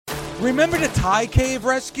Remember the Thai cave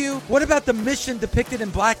rescue? What about the mission depicted in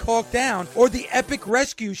Black Hawk Down or the epic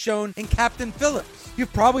rescue shown in Captain Phillips?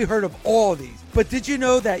 You've probably heard of all of these, but did you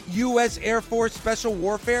know that U.S. Air Force Special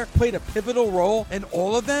Warfare played a pivotal role in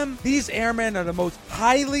all of them? These airmen are the most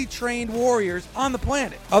highly trained warriors on the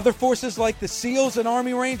planet. Other forces like the SEALs and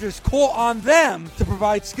Army Rangers call on them to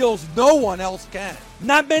provide skills no one else can.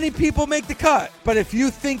 Not many people make the cut, but if you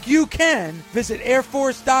think you can, visit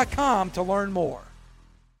airforce.com to learn more.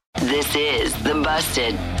 This is the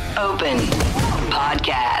Busted Open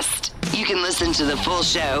Podcast. You can listen to the full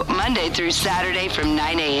show Monday through Saturday from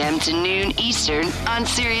 9 a.m. to noon Eastern on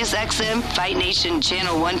SiriusXM Fight Nation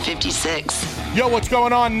Channel 156. Yo, what's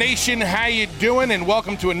going on, Nation? How you doing? And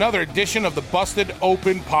welcome to another edition of the Busted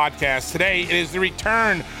Open Podcast. Today, it is the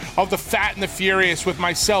return of the Fat and the Furious with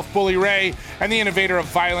myself, Bully Ray, and the innovator of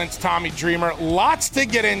violence, Tommy Dreamer. Lots to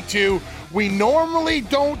get into. We normally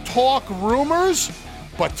don't talk rumors,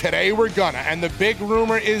 but today we're gonna. And the big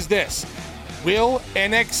rumor is this. Will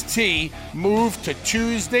NXT move to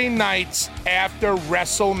Tuesday nights after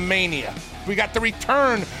WrestleMania? We got the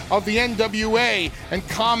return of the NWA and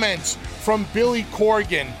comments from Billy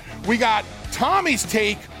Corgan. We got Tommy's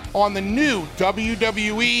take on the new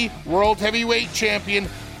WWE World Heavyweight Champion,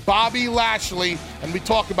 Bobby Lashley. And we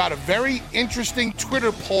talk about a very interesting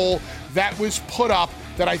Twitter poll that was put up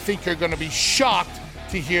that I think you're going to be shocked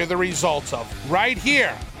to hear the results of right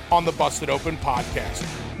here on the Busted Open Podcast.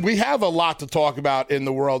 We have a lot to talk about in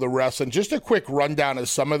the world of wrestling. Just a quick rundown of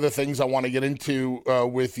some of the things I want to get into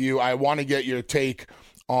with you. I want to get your take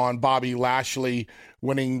on Bobby Lashley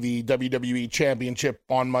winning the WWE Championship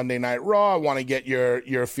on Monday Night Raw. I want to get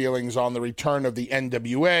your feelings on the return of the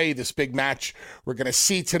NWA, this big match we're going to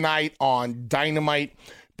see tonight on Dynamite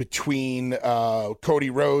between Cody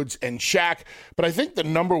Rhodes and Shaq. But I think the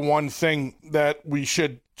number one thing that we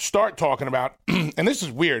should start talking about, and this is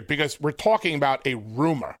weird because we're talking about a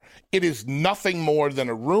rumor. It is nothing more than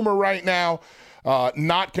a rumor right now,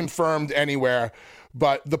 not confirmed anywhere,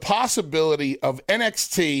 but the possibility of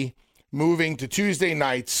NXT moving to Tuesday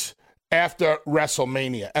nights after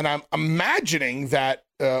WrestleMania. And I'm imagining that,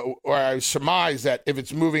 or I surmise that if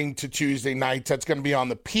it's moving to Tuesday nights, that's going to be on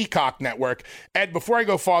the Peacock network. Ed, before I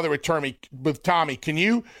go farther with Tommy, can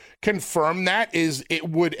you confirm that?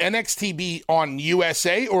 Would NXT be on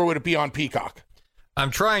USA or would it be on Peacock?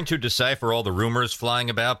 I'm trying to decipher all the rumors flying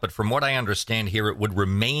about, but from what I understand here, it would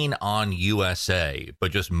remain on USA,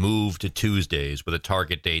 but just move to Tuesdays with a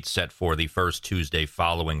target date set for the first Tuesday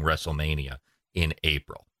following WrestleMania in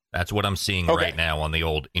April. That's what I'm seeing right now on the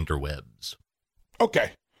old interwebs.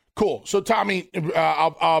 Okay, cool. So, Tommy,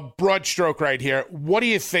 I'll broad stroke right here. What do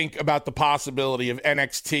you think about the possibility of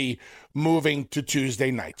NXT moving to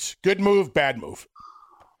Tuesday nights? Good move, bad move?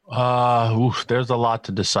 There's a lot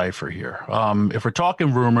to decipher here. If we're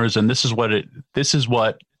talking rumors, and this is what it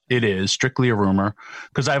is, strictly a rumor,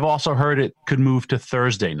 because I've also heard it could move to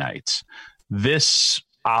Thursday nights.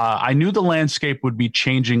 I knew the landscape would be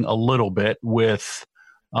changing a little bit with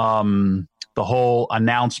the whole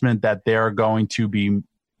announcement that they're going to be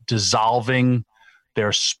dissolving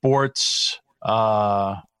their sports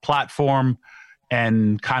platform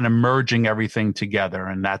and kind of merging everything together.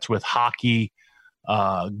 And that's with hockey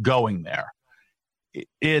going there.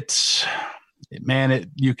 You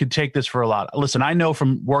could take this for a lot. Listen, I know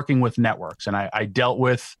from working with networks, and I dealt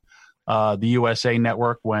with the USA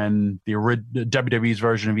Network when the WWE's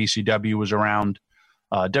version of ECW was around.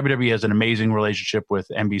 WWE has an amazing relationship with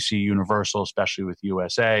NBC Universal, especially with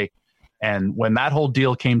USA. And when that whole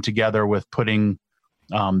deal came together with putting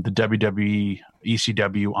the WWE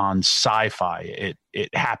ECW on Sci-Fi,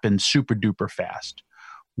 it happened super duper fast.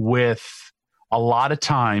 With a lot of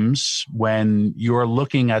times when you're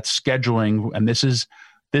looking at scheduling, and this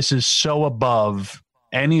is so above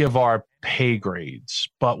any of our pay grades,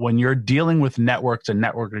 but when you're dealing with networks and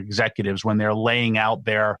network executives, when they're laying out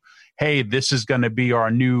their, hey, this is going to be our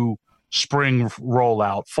new spring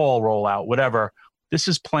rollout, fall rollout, whatever, this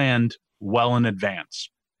is planned well in advance.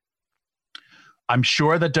 I'm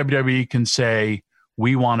sure that WWE can say,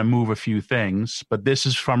 we want to move a few things, but this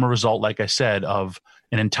is from a result, like I said, of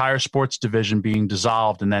an entire sports division being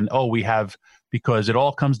dissolved. And then, because it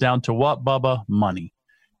all comes down to what, Bubba? Money.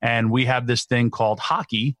 And we have this thing called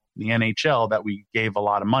hockey, the NHL, that we gave a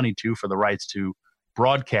lot of money to for the rights to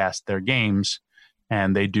broadcast their games.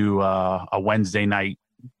 And they do a Wednesday night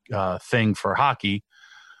thing for hockey.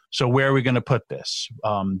 So where are we going to put this?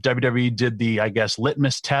 WWE did the,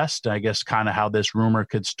 litmus test, kind of how this rumor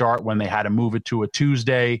could start when they had to move it to a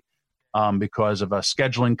Tuesday because of a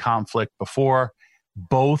scheduling conflict before.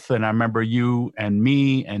 Both, and I remember you and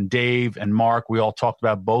me and Dave and Mark, we all talked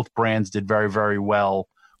about both brands did very, very well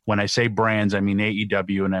When I say brands, I mean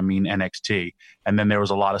AEW and I mean NXT. And then there was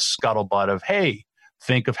a lot of scuttlebutt of, hey,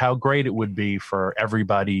 think of how great it would be for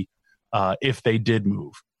everybody if they did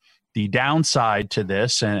move. The downside to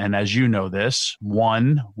this, and as you know this,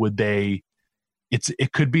 one,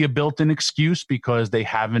 it could be a built-in excuse because they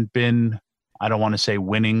haven't been, I don't want to say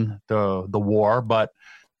winning the war, but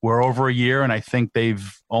we're over a year and I think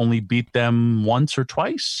they've only beat them once or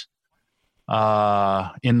twice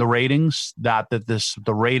in the ratings. The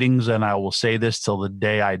ratings, and I will say this till the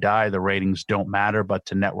day I die, the ratings don't matter, but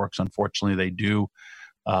to networks, unfortunately, they do.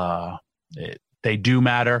 They do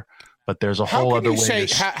matter, but there's a whole other way.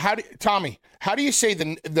 Tommy, how do you say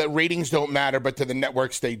the ratings don't matter, but to the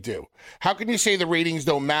networks they do? How can you say the ratings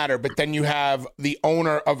don't matter, but then you have the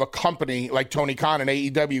owner of a company like Tony Khan and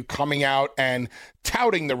AEW coming out and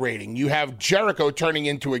touting the rating? You have Jericho turning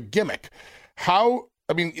into a gimmick.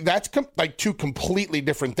 That's like two completely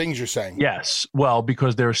different things you're saying. Yes. Well,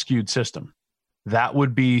 because they're a skewed system. That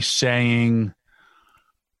would be saying,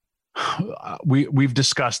 we've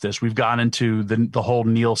discussed this. We've gone into the whole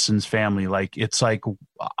Nielsen's family. Like, it's like,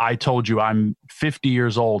 I told you I'm 50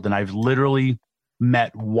 years old and I've literally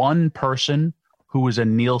met one person who was a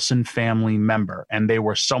Nielsen family member, and they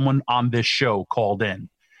were someone on this show called in.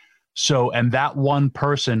 So, and that one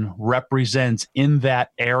person represents in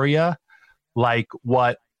that area, like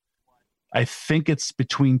what I think it's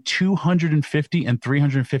between 250 and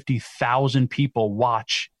 350,000 people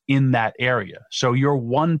watch in that area. So you're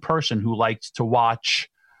one person who likes to watch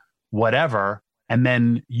whatever, and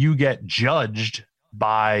then you get judged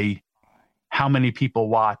by how many people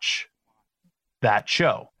watch that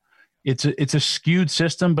show. It's a skewed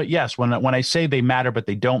system, but yes, when I say they matter, but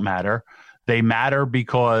they don't matter, they matter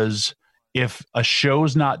because if a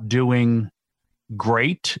show's not doing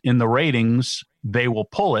great in the ratings, they will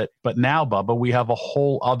pull it. But now, Bubba, we have a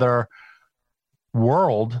whole other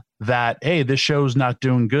world that, hey, this show's not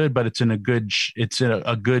doing good, but it's in a good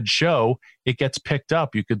show. It gets picked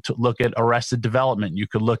up. You could look at Arrested Development. You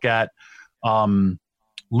could look at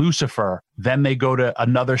Lucifer. Then they go to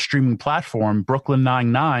another streaming platform, Brooklyn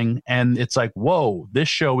Nine-Nine, and it's like, whoa, this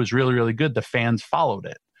show is really, really good. The fans followed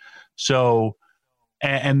it. So,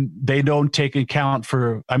 and they don't take account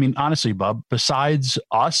for, I mean, honestly, Bub, besides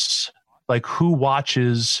us, like, who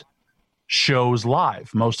watches shows live?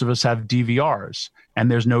 Most of us have DVRs, and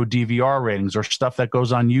there's no DVR ratings or stuff that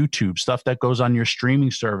goes on YouTube, stuff that goes on your streaming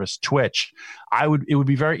service, Twitch. It would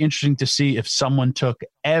be very interesting to see if someone took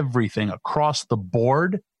everything across the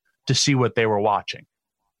board to see what they were watching.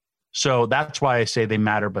 So that's why I say they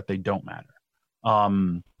matter, but they don't matter.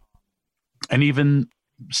 And even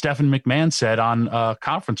Stephen McMahon said on a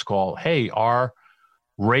conference call, hey, our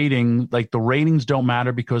rating, like, the ratings don't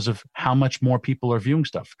matter because of how much more people are viewing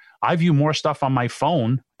stuff. I view more stuff on my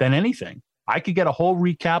phone than anything. I could get a whole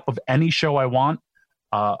recap of any show I want,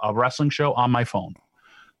 a wrestling show, on my phone.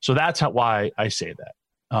 So that's why I say that.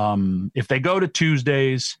 If they go to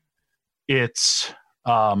Tuesdays, it's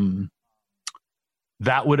that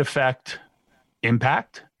would affect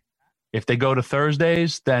Impact. If they go to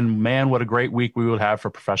Thursdays, then, man, what a great week we would have for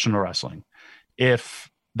professional wrestling.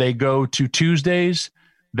 If they go to Tuesdays,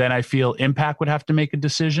 then I feel Impact would have to make a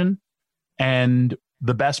decision. And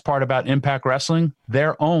the best part about Impact Wrestling,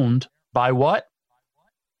 they're owned by what?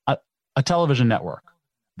 A television network.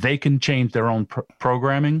 They can change their own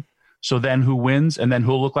programming. So then who wins, and then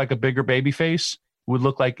who'll look like a bigger babyface would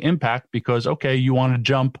look like Impact, because, okay, you want to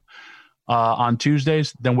jump on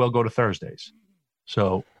Tuesdays, then we'll go to Thursdays.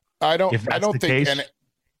 So I don't think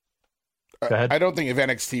if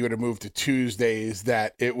NXT would have moved to Tuesdays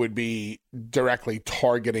that it would be directly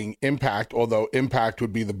targeting Impact, although Impact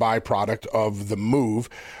would be the byproduct of the move.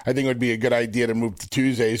 I think it would be a good idea to move to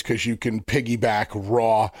Tuesdays because you can piggyback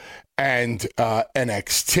Raw and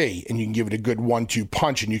NXT, and you can give it a good 1-2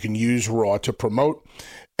 punch, and you can use Raw to promote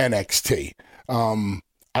NXT.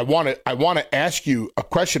 I want to ask you a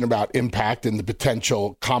question about Impact and the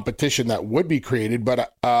potential competition that would be created,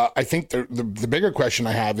 but I think the bigger question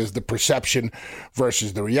I have is the perception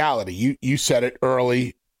versus the reality. You said it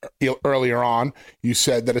earlier on. You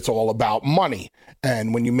said that it's all about money,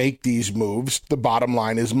 and when you make these moves, the bottom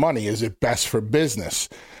line is money. Is it best for business?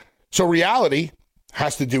 So reality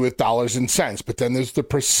has to do with dollars and cents, but then there's the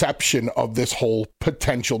perception of this whole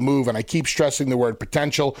potential move, and I keep stressing the word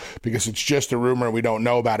potential because it's just a rumor and we don't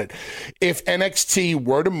know about it. If NXT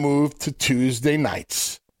were to move to Tuesday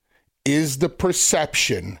nights, is the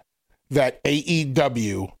perception that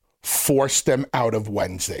AEW forced them out of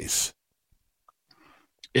Wednesdays?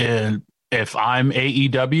 And if I'm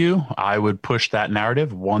AEW, I would push that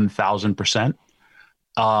narrative 1,000%.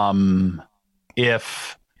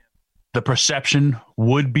 If the perception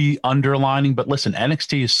would be underlining. But listen,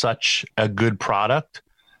 NXT is such a good product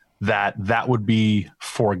that would be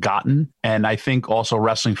forgotten. And I think also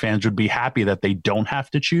wrestling fans would be happy that they don't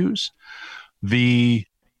have to choose. The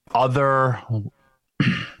other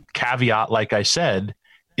caveat, like I said,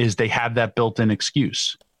 is they have that built-in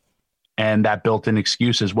excuse. And that built-in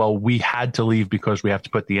excuse is, well, we had to leave because we have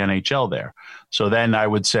to put the NHL there. So then I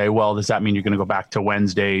would say, well, does that mean you're going to go back to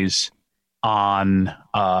Wednesdays on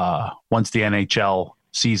once the NHL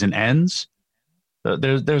season ends?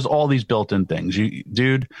 There's all these built-in things.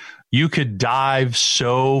 You could dive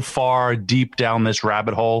so far deep down this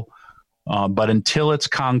rabbit hole, but until it's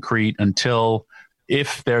concrete,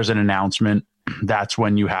 if there's an announcement, that's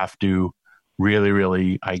when you have to really,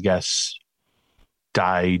 really, I guess,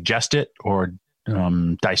 digest it or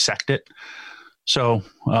dissect it. So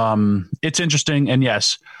it's interesting. And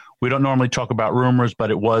yes, we don't normally talk about rumors,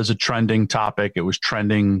 but it was a trending topic. It was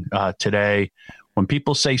trending today. When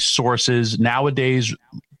people say sources nowadays,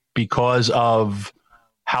 because of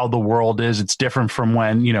how the world is, it's different from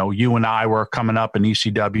when, you and I were coming up in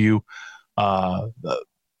ECW.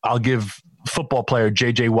 I'll give football player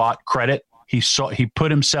JJ Watt credit. He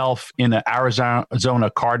put himself in an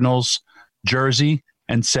Arizona Cardinals jersey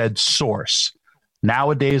and said source.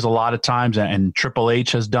 Nowadays, a lot of times, and Triple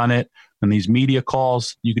H has done it, and these media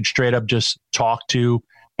calls, you could straight up just talk to,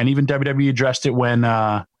 and even WWE addressed it when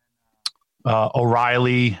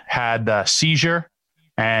O'Reilly had a seizure,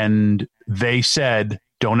 and they said,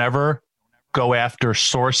 don't ever go after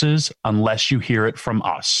sources unless you hear it from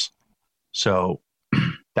us. So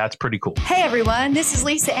that's pretty cool. Hey everyone, this is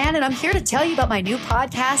Lisa Ann, and I'm here to tell you about my new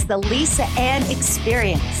podcast, The Lisa Ann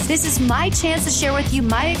Experience. This is my chance to share with you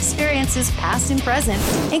my experiences, past and present,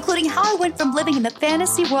 including how I went from living in the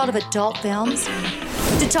fantasy world of adult films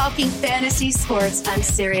to talking fantasy sports on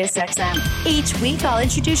SiriusXM. Each week, I'll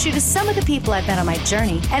introduce you to some of the people I've met on my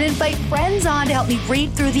journey and invite friends on to help me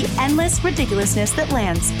read through the endless ridiculousness that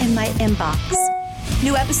lands in my inbox.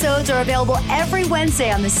 New episodes are available every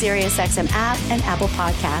Wednesday on the SiriusXM app and Apple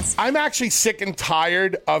Podcasts. I'm actually sick and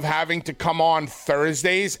tired of having to come on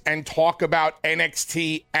Thursdays and talk about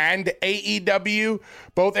NXT and AEW,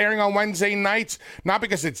 both airing on Wednesday nights. Not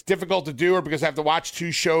because it's difficult to do or because I have to watch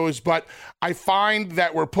two shows, but I find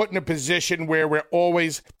that we're put in a position where we're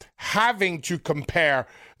always having to compare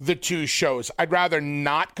the two shows. I'd rather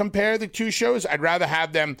not compare the two shows. I'd rather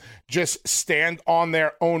have them just stand on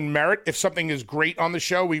their own merit. If something is great on the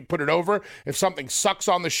show, we put it over. If something sucks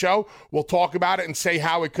on the show, we'll talk about it and say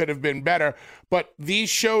how it could have been better. But these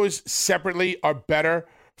shows separately are better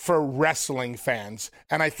for wrestling fans.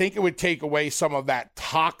 And I think it would take away some of that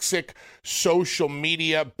toxic social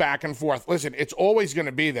media back and forth. Listen, it's always going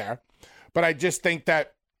to be there, but I just think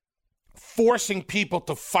that forcing people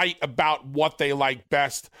to fight about what they like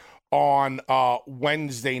best on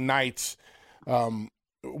Wednesday nights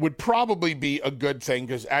would probably be a good thing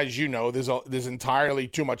because, as you know, there's entirely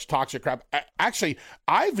too much toxic crap. Actually,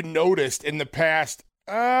 I've noticed in the past,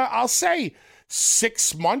 I'll say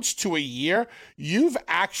 6 months to a year, you've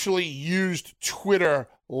actually used Twitter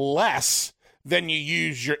less than you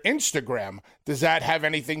use your Instagram. Does that have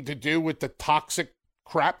anything to do with the toxic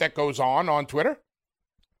crap that goes on Twitter?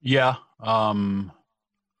 Yeah.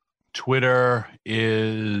 Twitter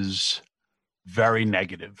is very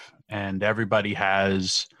negative, and everybody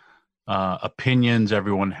has opinions.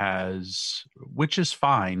 Everyone has, which is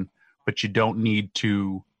fine, but you don't need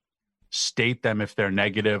to state them if they're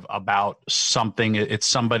negative about something. It's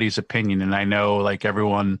somebody's opinion. And I know, like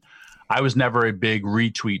everyone, I was never a big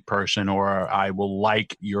retweet person, or I will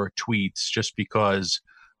like your tweets just because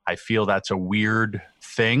I feel that's a weird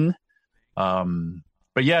thing.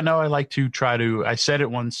 But yeah, no, I like to I said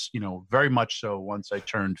it once, very much so once I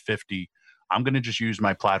turned 50, I'm going to just use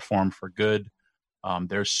my platform for good.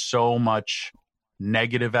 There's so much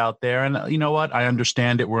negative out there. And you know what? I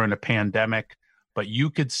understand it. We're in a pandemic, but you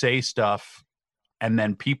could say stuff and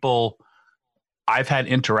then I've had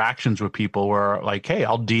interactions with people where like, hey,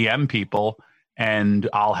 I'll DM people and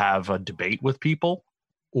I'll have a debate with people,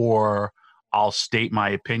 or I'll state my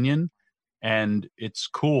opinion. And it's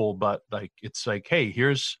cool, but it's like, hey,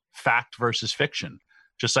 here's fact versus fiction.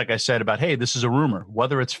 Just like I said about, hey, this is a rumor.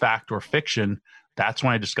 Whether it's fact or fiction, that's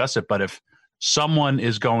when I discuss it. But if someone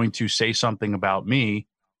is going to say something about me,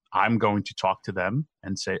 I'm going to talk to them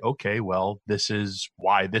and say, okay, well, this is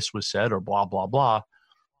why this was said, or blah, blah, blah.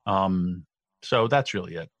 So that's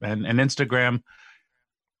really it. And Instagram,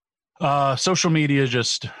 social media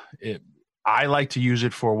is I like to use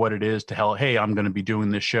it for what it is, to help. Hey, I'm going to be doing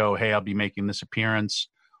this show. Hey, I'll be making this appearance.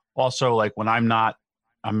 Also, like when I'm not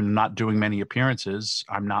doing many appearances,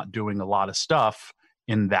 I'm not doing a lot of stuff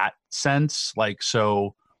in that sense. Like,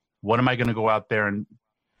 so what am I going to go out there and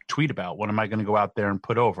tweet about? What am I going to go out there and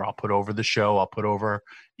put over? I'll put over the show. I'll put over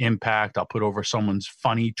Impact. I'll put over someone's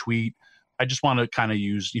funny tweet. I just want to kind of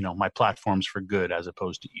use, my platforms for good as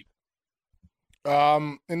opposed to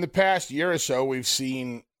evil. In the past year or so, we've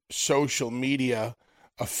seen social media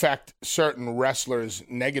affect certain wrestlers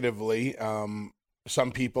negatively.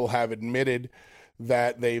 Some people have admitted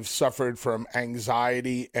that they've suffered from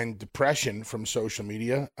anxiety and depression from social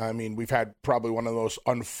media. I mean, we've had probably one of the most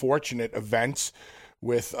unfortunate events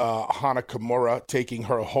with Hana Kimura taking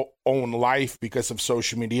her own life because of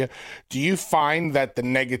social media. Do you find that the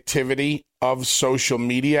negativity of social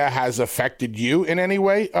media has affected you in any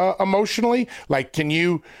way emotionally? Like, can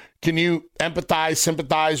you empathize,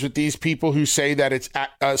 sympathize with these people who say that it's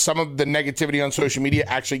some of the negativity on social media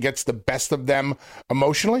actually gets the best of them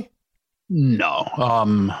emotionally? No,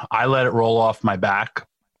 I let it roll off my back.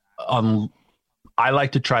 I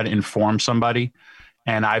like to try to inform somebody,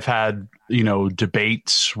 and I've had,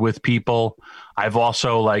 debates with people. I've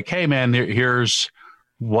also like, hey man, here's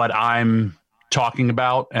what I'm talking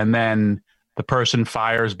about. And then the person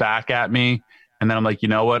fires back at me. And then I'm like, you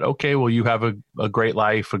know what? Okay, well, you have a great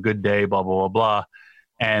life, a good day, blah, blah, blah, blah.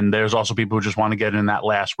 And there's also people who just want to get in that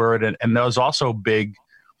last word. And there's also big,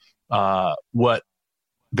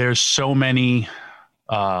 there's so many,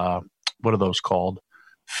 what are those called?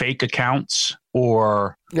 Fake accounts,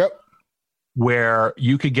 or where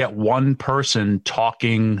you could get one person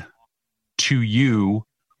talking to you,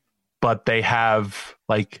 but they have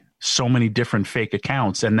like so many different fake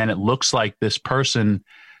accounts. And then it looks like this person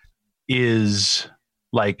is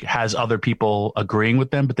like, has other people agreeing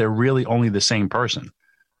with them, but they're really only the same person.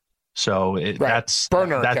 So that's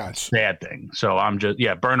a sad thing. So I'm just,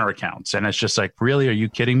 burner accounts. And it's just like, really, are you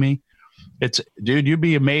kidding me? Dude, you'd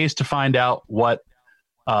be amazed to find out what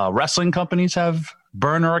wrestling companies have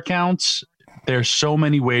burner accounts. There's so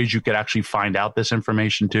many ways you could actually find out this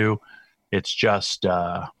information too. It's just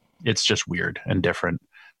weird and different.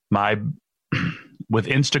 With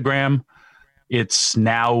Instagram, it's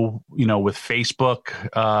now, with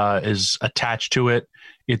Facebook is attached to it.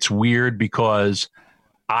 It's weird because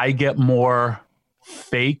I get more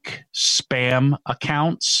fake spam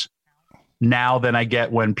accounts now than I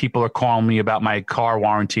get when people are calling me about my car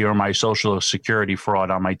warranty or my social security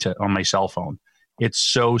fraud on my cell phone. It's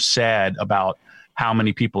so sad about how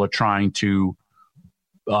many people are trying to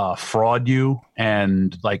fraud you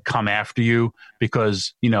and like come after you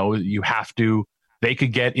because, you have to, they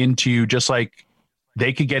could get into you just like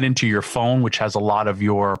they could get into your phone, which has a lot of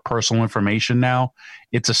your personal information now.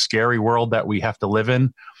 It's a scary world that we have to live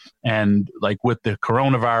in. And like with the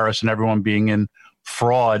coronavirus and everyone being in,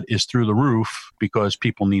 fraud is through the roof because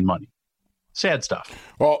people need money. Sad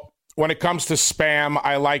stuff. Well, when it comes to spam,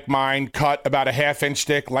 I like mine cut about a half-inch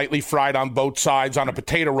thick, lightly fried on both sides on a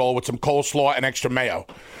potato roll with some coleslaw and extra mayo.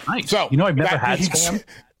 Nice. So, I've never had spam.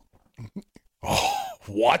 Oh,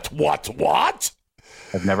 what?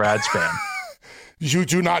 I've never had spam. You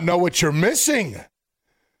do not know what you're missing.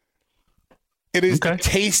 It is the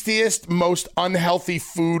tastiest, most unhealthy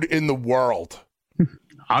food in the world.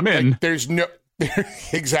 I'm in. Like, there's no...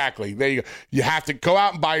 Exactly. There you go. You have to go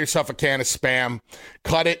out and buy yourself a can of spam,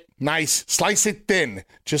 cut it nice, slice it thin,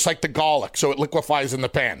 just like the garlic, so it liquefies in the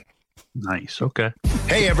pan. Nice. Okay.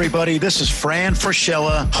 Hey, everybody. This is Fran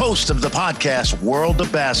Fraschilla, host of the podcast World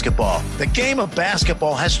of Basketball. The game of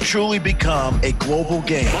basketball has truly become a global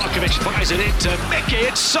game. Markovic fires it into Mickey,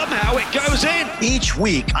 and somehow it goes in. Each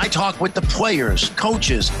week, I talk with the players,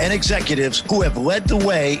 coaches, and executives who have led the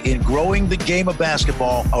way in growing the game of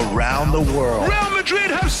basketball around the world. Real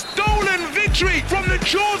Madrid have stolen victory from the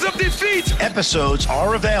jaws of defeat. Episodes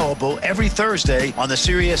are available every Thursday on the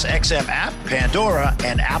SiriusXM app, Pandora,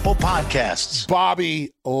 and Apple Podcasts.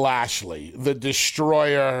 Bobby Lashley, the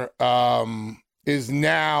Destroyer, is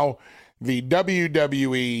now the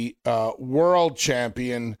WWE World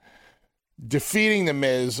Champion, defeating The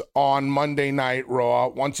Miz on Monday Night Raw.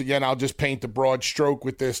 Once again, I'll just paint the broad stroke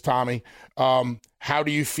with this, Tommy. How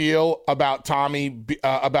do you feel about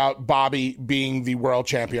about Bobby being the World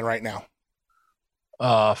Champion right now?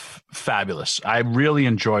 Fabulous. I really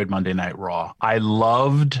enjoyed Monday Night Raw. I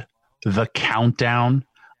loved the countdown.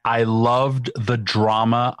 I loved the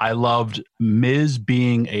drama. I loved Miz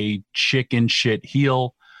being a chicken shit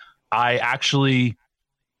heel. I actually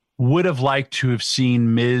would have liked to have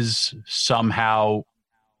seen Miz somehow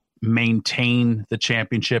maintain the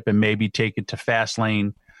championship and maybe take it to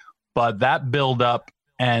Fastlane. But that build up,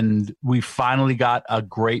 and we finally got a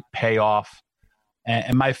great payoff.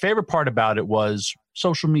 And my favorite part about it was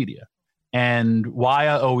social media. And why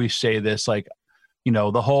I always say this, like,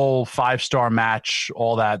 the whole 5-star match,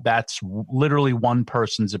 all that's literally one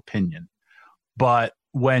person's opinion. But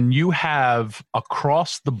when you have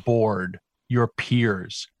across the board your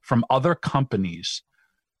peers from other companies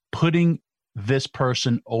putting this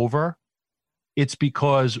person over, it's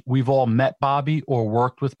because we've all met Bobby or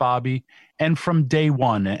worked with Bobby. And from day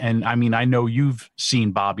one, and I mean, I know you've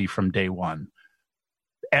seen Bobby from day one,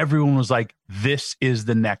 everyone was like, this is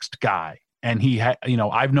the next guy. And he had,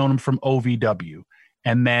 I've known him from OVW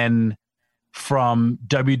and then from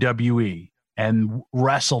WWE and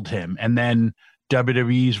wrestled him. And then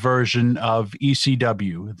WWE's version of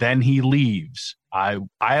ECW. Then he leaves. I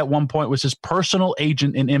at one point was his personal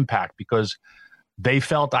agent in Impact because they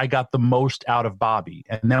felt I got the most out of Bobby.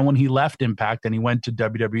 And then when he left Impact and he went to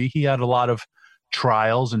WWE, he had a lot of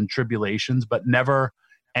trials and tribulations, but never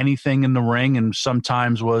anything in the ring, and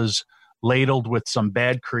sometimes was ladled with some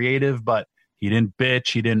bad creative, but he didn't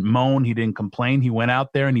bitch, he didn't moan, he didn't complain. He went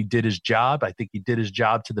out there and he did his job. I think he did his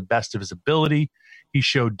job to the best of his ability. He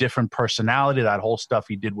showed different personality, that whole stuff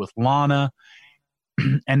he did with Lana.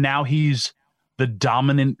 And now he's the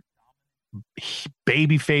dominant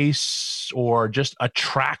babyface or just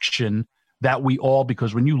attraction that we all,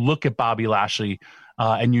 because when you look at Bobby Lashley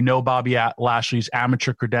and Bobby Lashley's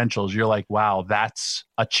amateur credentials, you're like, wow, that's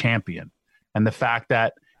a champion. And the fact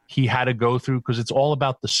that he had to go through, because it's all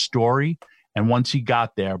about the story. And once he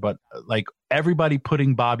got there, but like everybody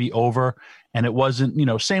putting Bobby over, and it wasn't,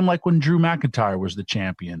 same like when Drew McIntyre was the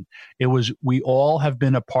champion. It was, we all have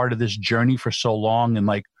been a part of this journey for so long. And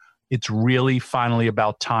like, it's really finally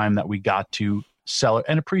about time that we got to sell it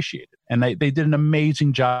and appreciate it. And they did an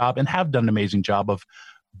amazing job and have done an amazing job of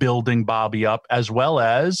building Bobby up, as well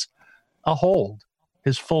as a hold,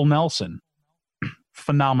 his full Nelson.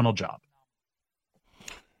 Phenomenal job.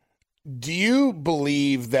 Do you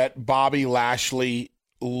believe that Bobby Lashley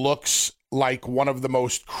looks like one of the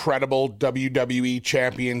most credible WWE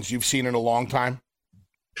champions you've seen in a long time?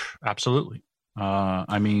 Absolutely.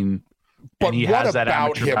 I mean, but and he what has that about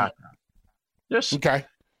amateur him? background. Yes. Okay.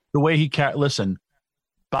 The way he listen,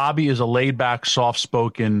 Bobby is a laid-back,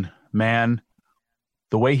 soft-spoken man.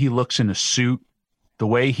 The way he looks in a suit, the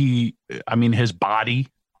way his body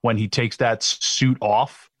when he takes that suit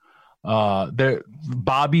off.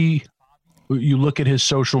 Bobby, you look at his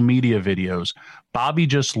social media videos, Bobby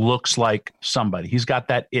just looks like somebody. He's got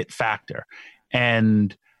that it factor.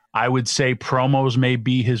 And I would say promos may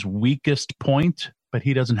be his weakest point, but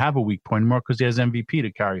he doesn't have a weak point anymore because he has MVP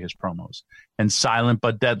to carry his promos. And silent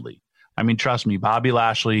but deadly. I mean, trust me, Bobby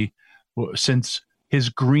Lashley, since his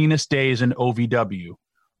greenest days in OVW,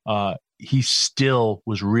 he still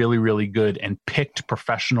was really, really good and picked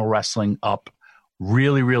professional wrestling up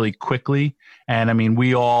really, really quickly. And I mean,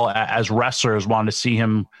 we all, as wrestlers, wanted to see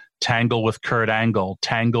him tangle with Kurt Angle,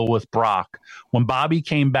 tangle with Brock. When Bobby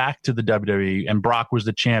came back to the WWE and Brock was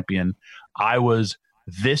the champion,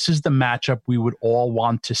 this is the matchup we would all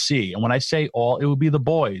want to see. And when I say all, it would be the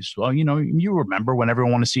boys. Well, you remember when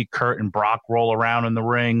everyone wanted to see Kurt and Brock roll around in the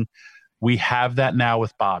ring. We have that now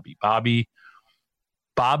with Bobby. Bobby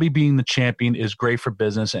being the champion is great for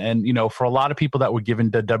business. And, for a lot of people that were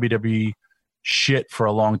given the WWE shit for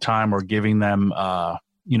a long time or giving them,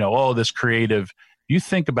 this creative, you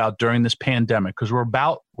think about during this pandemic, because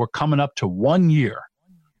we're coming up to 1 year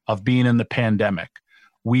of being in the pandemic.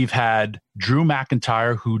 We've had Drew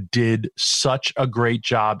McIntyre, who did such a great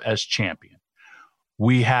job as champion.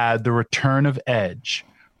 We had the return of Edge.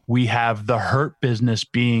 We have the Hurt Business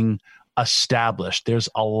being established. There's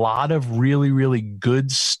a lot of really, really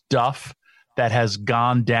good stuff that has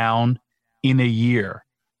gone down in a year.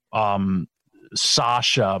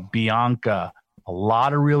 Sasha, Bianca, a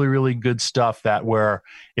lot of really, really good stuff that where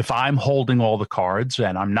if I'm holding all the cards,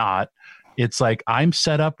 and I'm not, it's like I'm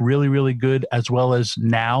set up really, really good as well as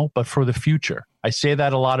now, but for the future. I say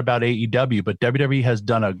that a lot about AEW, but WWE has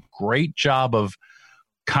done a great job of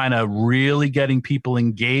kind of really getting people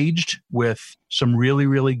engaged with some really,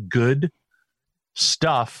 really good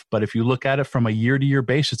stuff. But if you look at it from a year-to-year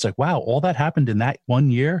basis, it's like, wow, all that happened in that 1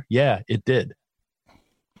 year? Yeah, it did.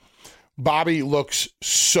 Bobby looks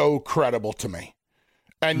so credible to me.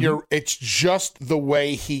 And it's just the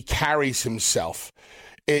way he carries himself.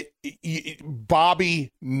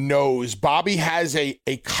 Bobby knows. Bobby has a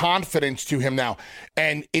confidence to him now.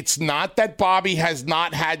 And it's not that Bobby has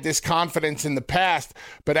not had this confidence in the past,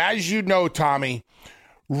 but as you know, Tommy,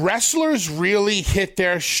 wrestlers really hit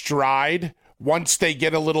their stride once they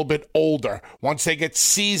get a little bit older, once they get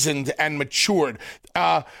seasoned and matured.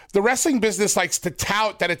 The wrestling business likes to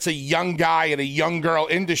tout that it's a young guy and a young girl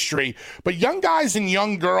industry, but young guys and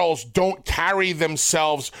young girls don't carry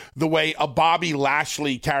themselves the way a Bobby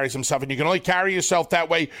Lashley carries himself, and you can only carry yourself that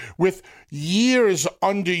way with years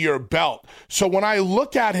under your belt. So when I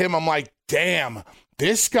look at him, I'm like, damn,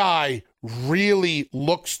 this guy really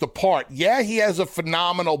looks the part. Yeah, he has a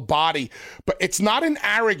phenomenal body, but it's not an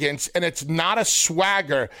arrogance and it's not a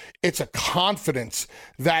swagger. It's a confidence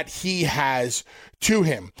that he has to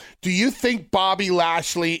him. Do you think Bobby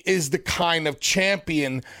Lashley is the kind of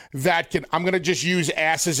champion that can, I'm going to just use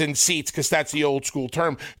asses in seats because that's the old school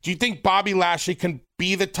term. Do you think Bobby Lashley can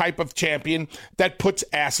be the type of champion that puts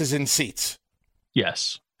asses in seats?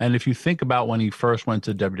 Yes. And if you think about when he first went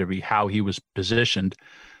to WWE, how he was positioned,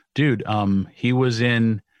 dude, he was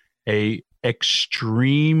in a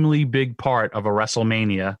extremely big part of a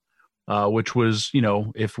WrestleMania, which was, you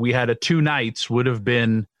know, if we had a 2 nights, would have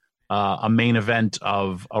been a main event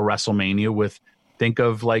of a WrestleMania with, think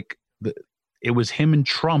of like, it was him and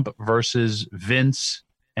Trump versus Vince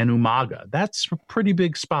and Umaga. That's a pretty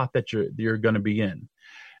big spot that you're going to be in.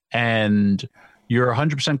 And you're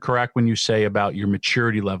 100% correct when you say about your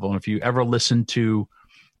maturity level. And if you ever listen to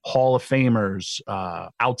Hall of Famers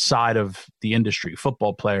outside of the industry,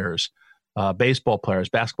 football players, baseball players,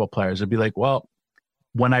 basketball players, it'd be like, well,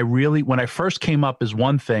 when I first came up is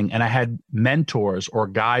one thing, and I had mentors or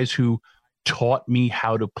guys who taught me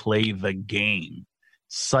how to play the game.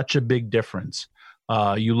 Such a big difference.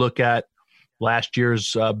 You look at last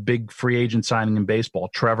year's big free agent signing in baseball,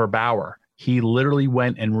 Trevor Bauer. He literally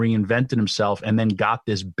went and reinvented himself and then got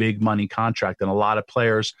this big money contract. And a lot of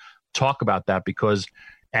players talk about that because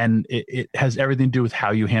it has everything to do with how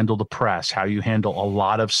you handle the press, how you handle a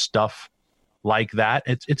lot of stuff like that.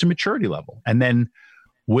 It's a maturity level. And then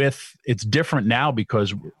it's different now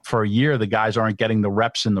because for a year, the guys aren't getting the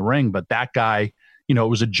reps in the ring, but that guy, you know, it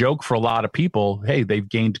was a joke for a lot of people. Hey, they've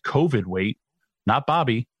gained COVID weight, not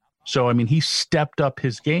Bobby. So, I mean, he stepped up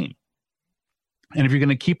his game. And if you're going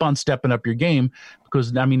to keep on stepping up your game,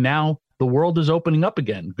 because, I mean, now the world is opening up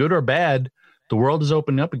again, good or bad, the world is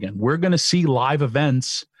opening up again. We're going to see live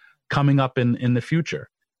events coming up in the future.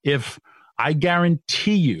 If I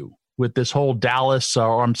guarantee you with this whole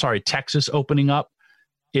Texas opening up,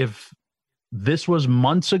 if this was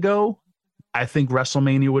months ago, I think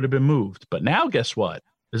WrestleMania would have been moved. But now guess what?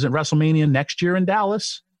 Isn't WrestleMania next year in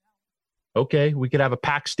Dallas? Okay, we could have a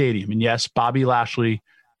packed stadium. And yes, Bobby Lashley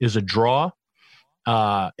is a draw.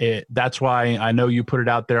 That's why I know you put it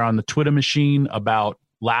out there on the Twitter machine about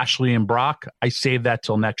Lashley and Brock. I saved that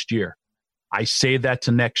till next year. I saved that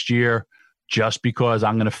to next year just because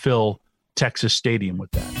I'm going to fill Texas Stadium with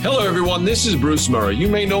that. Hello, everyone. This is Bruce Murray. You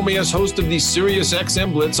may know me as host of the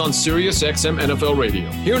SiriusXM Blitz on SiriusXM NFL Radio.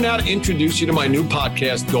 Here now to introduce you to my new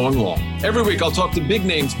podcast, Going Long. Every week, I'll talk to big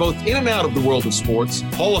names both in and out of the world of sports,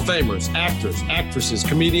 Hall of Famers, actors, actresses,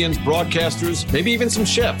 comedians, broadcasters, maybe even some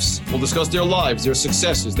chefs. We'll discuss their lives, their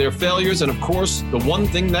successes, their failures, and of course, the one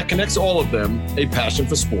thing that connects all of them, a passion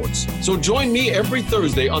for sports. So join me every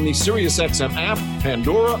Thursday on the SiriusXM app,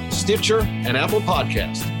 Pandora, Stitcher, and Apple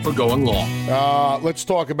Podcast for Going Long. Let's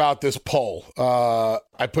talk about this poll.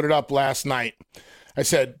 I put it up last night. I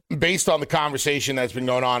said, based on the conversation that's been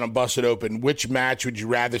going on Busted Open, which match would you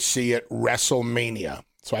rather see at WrestleMania?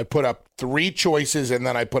 So I put up 3 choices, and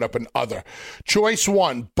then I put up an other. Choice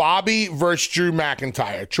 1, Bobby versus Drew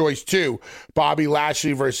McIntyre. Choice 2, Bobby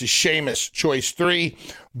Lashley versus Sheamus. Choice 3,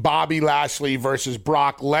 Bobby Lashley versus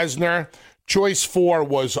Brock Lesnar. Choice 4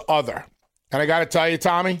 was other. And I got to tell you,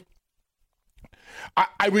 Tommy,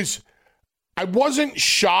 I wasn't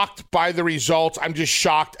shocked by the results. I'm just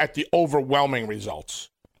shocked at the overwhelming results.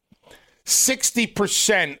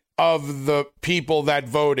 60% of the people that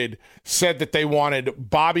voted said that they wanted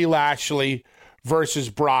Bobby Lashley versus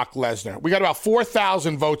Brock Lesnar. We got about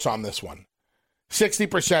 4,000 votes on this one.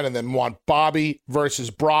 60% of them want Bobby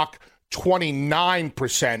versus Brock.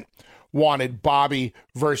 29% wanted Bobby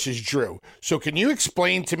versus Drew. So can you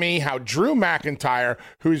explain to me how Drew McIntyre,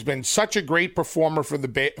 who's been such a great performer for the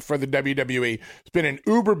WWE, has been an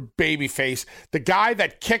uber babyface, the guy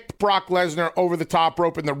that kicked Brock Lesnar over the top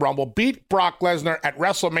rope in the Rumble, beat Brock Lesnar at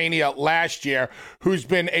WrestleMania last year, who's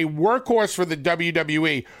been a workhorse for the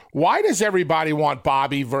WWE, why does everybody want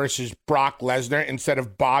Bobby versus Brock Lesnar instead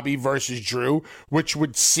of Bobby versus Drew, which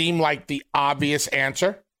would seem like the obvious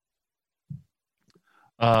answer?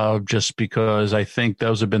 Just because I think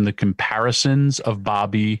those have been the comparisons of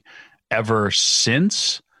Bobby ever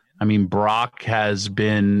since. I mean, Brock has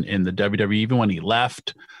been in the WWE even when he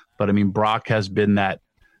left, but I mean, Brock has been that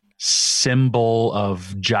symbol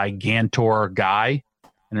of gigantor guy.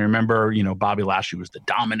 And I remember, Bobby Lashley was the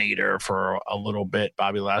dominator for a little bit.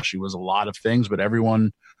 Bobby Lashley was a lot of things, but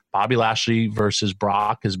Bobby Lashley versus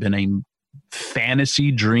Brock has been a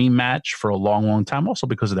fantasy dream match for a long, long time, also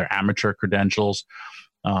because of their amateur credentials.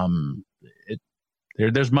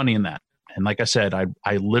 There's money in that. And like I said,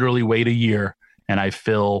 I literally wait a year and I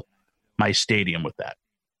fill my stadium with that.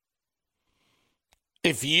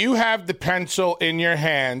 If you have the pencil in your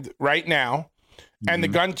hand right now and the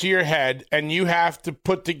gun to your head, and you have to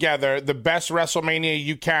put together the best WrestleMania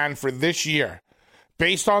you can for this year,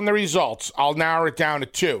 based on the results, I'll narrow it down to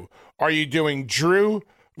two. Are you doing Drew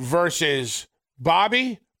versus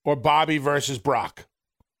Bobby or Bobby versus Brock?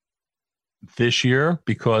 This year,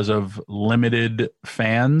 because of limited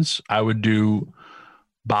fans, I would do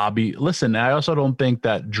Bobby. Listen, I also don't think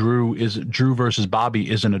that Drew versus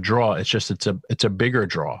Bobby isn't a draw. It's just it's a bigger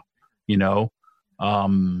draw,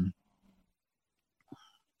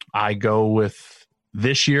 I go with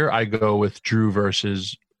this year. I go with Drew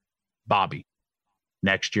versus Bobby.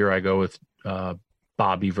 Next year, I go with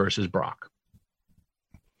Bobby versus Brock.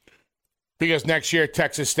 Because next year,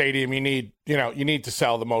 Texas Stadium, you need to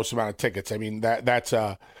sell the most amount of tickets. I mean, that's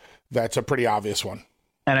a pretty obvious one.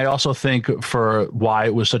 And I also think for why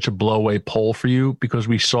it was such a blow-away poll for you, because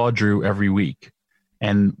we saw Drew every week.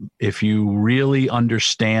 And if you really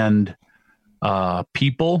understand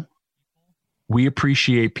people, we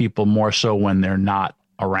appreciate people more so when they're not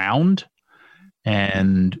around.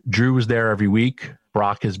 And Drew was there every week.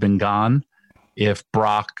 Brock has been gone. If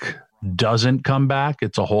Brock doesn't come back,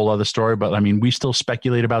 it's a whole other story. But I mean, we still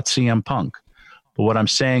speculate about CM Punk. But what I'm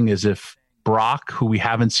saying is if Brock, who we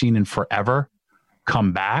haven't seen in forever,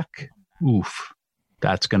 come back,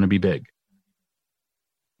 that's going to be big.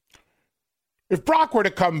 If Brock were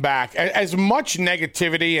to come back, as much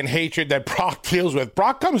negativity and hatred that Brock deals with,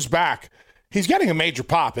 Brock comes back, he's getting a major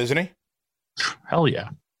pop, isn't he? Hell yeah.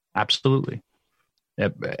 Absolutely.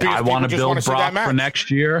 I want to build Brock for next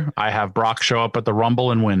year. I have Brock show up at the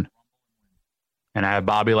Rumble and win. And I have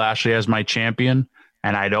Bobby Lashley as my champion.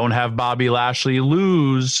 And I don't have Bobby Lashley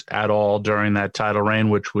lose at all during that title reign,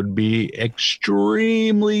 which would be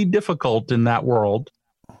extremely difficult in that world.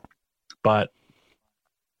 But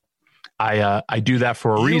I do that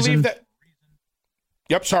for a reason.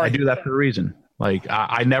 Yep, sorry. I do that for a reason. Like,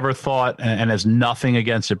 I never thought, and there's nothing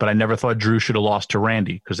against it, but I never thought Drew should have lost to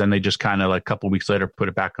Randy, because then they just kind of, like, a couple weeks later, put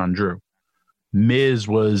it back on Drew. Miz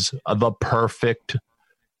was the perfect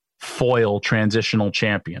foil transitional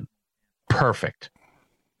champion. Perfect.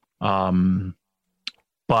 But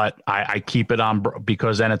I keep it on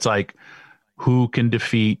because then it's like, who can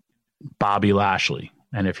defeat Bobby Lashley?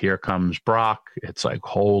 And if here comes Brock, it's like,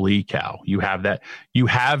 holy cow. You have that. You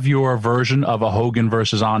have your version of a Hogan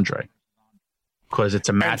versus Andre, because it's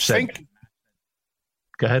a match Go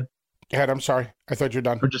ahead. Go ahead. I'm sorry. I thought you're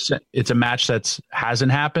done. It's a match that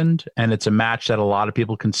hasn't happened, and it's a match that a lot of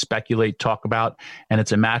people can speculate, talk about, and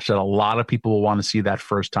it's a match that a lot of people will want to see that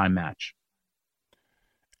first time match.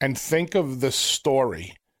 And think of the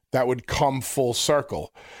story that would come full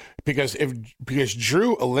circle, because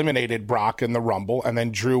Drew eliminated Brock in the Rumble, and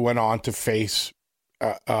then Drew went on to face,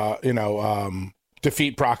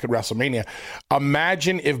 defeat Brock at WrestleMania.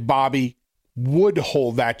 Imagine if Bobby would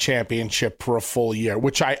hold that championship for a full year,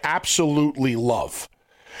 which I absolutely love.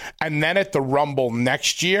 And then at the Rumble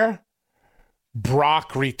next year,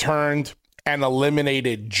 Brock returned and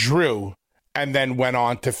eliminated Drew, and then went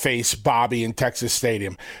on to face Bobby in Texas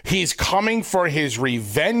Stadium. He's coming for his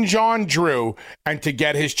revenge on Drew and to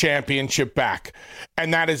get his championship back.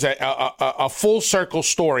 And that is a full circle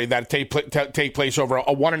story that take place over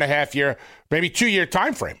a 1.5 year, maybe 2 year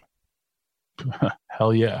time frame.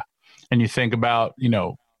 Hell yeah. And you think about,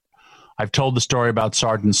 I've told the story about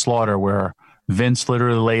Sergeant Slaughter, where Vince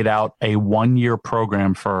literally laid out a 1 year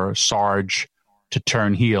program for Sarge to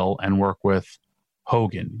turn heel and work with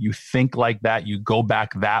Hogan. You think like that, you go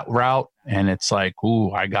back that route, and it's like,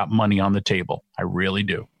 ooh, I got money on the table. I really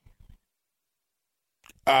do.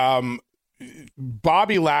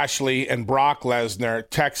 Bobby Lashley and Brock Lesnar,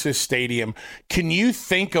 Texas Stadium. Can you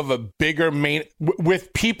think of a bigger main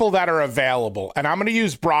with people that are available? And I'm going to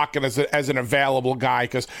use Brock as an available guy,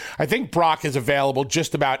 because I think Brock is available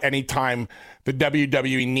just about any time the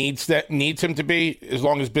WWE needs him to be, as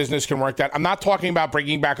long as business can work that. I'm not talking about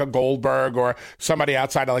bringing back a Goldberg or somebody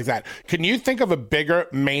outside like that. Can you think of a bigger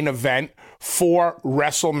main event for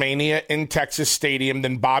WrestleMania in Texas Stadium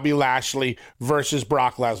than Bobby Lashley versus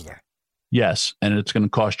Brock Lesnar? Yes, and it's going to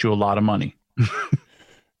cost you a lot of money.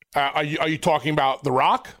 Are you talking about The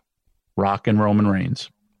Rock? Rock and Roman Reigns.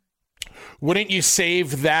 Wouldn't you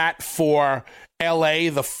save that for LA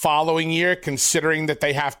the following year, considering that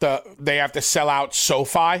they have to sell out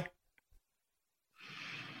SoFi?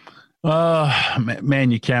 Man,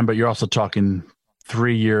 you can, but you're also talking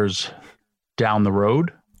 3 years down the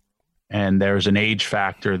road, and there's an age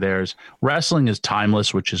factor. There's wrestling is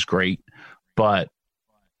timeless, which is great, but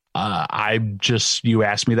you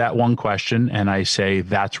asked me that one question, and I say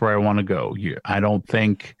that's where I want to go. I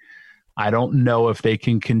don't know if they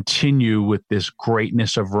can continue with this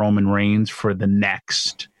greatness of Roman Reigns for the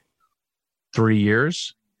next 3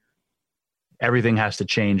 years. Everything has to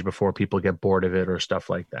change before people get bored of it or stuff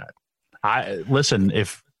like that. Listen,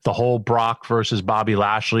 if the whole Brock versus Bobby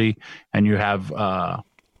Lashley and you have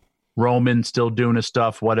Roman still doing his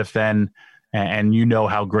stuff, what if then, and you know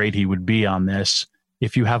how great he would be on this,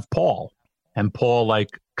 if you have Paul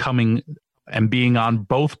like coming and being on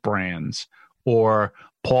both brands, or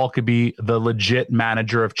Paul could be the legit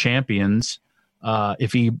manager of champions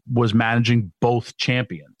if he was managing both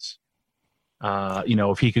champions.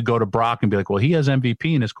 If he could go to Brock and be like, well, he has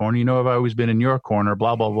MVP in his corner. I've always been in your corner,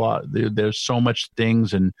 blah, blah, blah. There's so much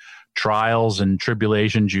things and trials and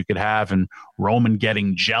tribulations you could have, and Roman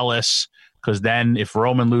getting jealous, because then if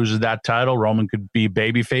Roman loses that title, Roman could be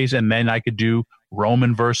babyface, and then I could do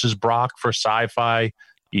Roman versus Brock for sci-fi.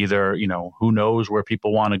 Either, who knows where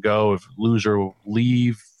people want to go, if loser will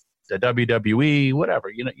leave the WWE, whatever.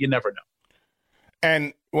 You never know.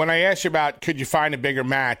 And when I asked you about could you find a bigger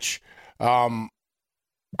match, I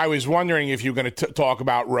was wondering if you're going to talk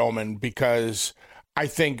about Roman, because I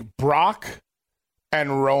think Brock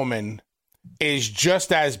and Roman is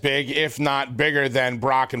just as big, if not bigger, than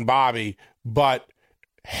Brock and Bobby, but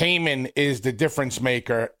Heyman is the difference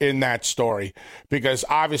maker in that story, because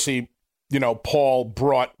obviously, Paul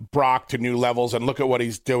brought Brock to new levels, and look at what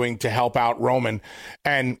he's doing to help out Roman.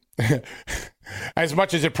 And as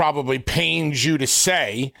much as it probably pains you to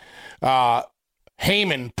say,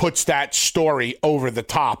 Heyman puts that story over the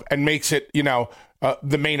top and makes it,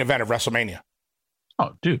 the main event of WrestleMania.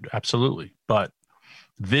 Oh, dude, absolutely. But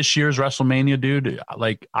this year's WrestleMania, dude,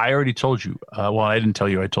 like I already told you. Well, I didn't tell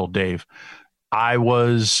you. I told Dave. I'm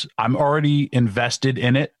already invested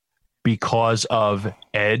in it because of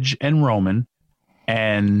Edge and Roman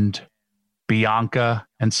and Bianca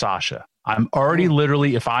and Sasha. I'm already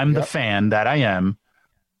literally, if I'm the fan that I am,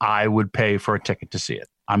 I would pay for a ticket to see it.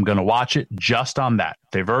 I'm going to watch it just on that.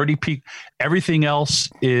 They've already peaked. Everything else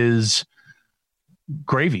is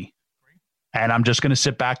gravy. And I'm just going to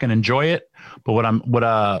sit back and enjoy it. But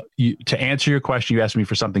to answer your question, you asked me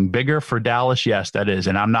for something bigger for Dallas. Yes, that is.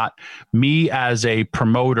 And I'm not, me as a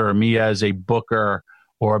promoter, me as a booker,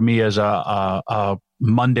 or me as a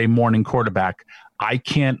Monday morning quarterback, I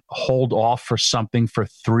can't hold off for something for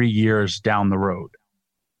 3 years down the road,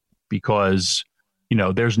 because,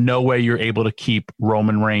 there's no way you're able to keep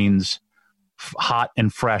Roman Reigns hot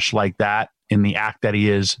and fresh like that in the act that he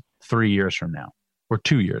is 3 years from now or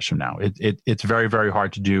 2 years from now. It's very, very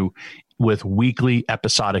hard to do with weekly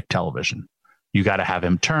episodic television. You got to have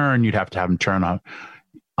him turn. You'd have to have him turn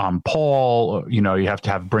on Paul. You have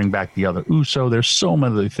to bring back the other Uso. There's so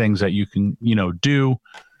many things that you can, do.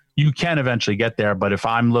 You can eventually get there. But if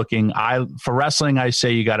I'm looking, for wrestling, I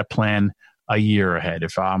say you got to plan a year ahead.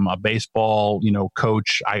 If I'm a baseball,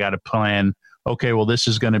 coach, I got to plan, okay, well, this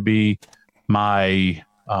is going to be my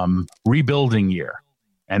rebuilding year.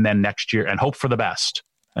 And then next year, and hope for the best.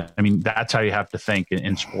 I mean, that's how you have to think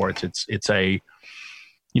in sports. It's a,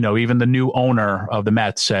 even the new owner of the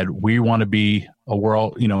Mets said, we want to be a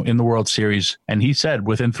world, in the World Series. And he said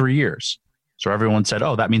within 3 years. So everyone said,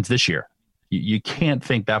 oh, that means this year. You can't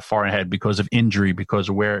think that far ahead because of injury, because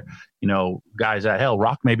of where, guys at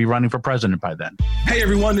Rock may be running for president by then. Hey,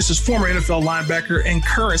 everyone, this is former NFL linebacker and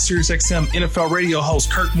current SiriusXM NFL radio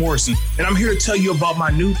host Kirk Morrison, and I'm here to tell you about my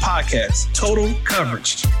new podcast, Total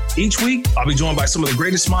Coverage. Each week, I'll be joined by some of the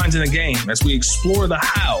greatest minds in the game as we explore the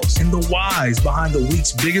hows and the whys behind the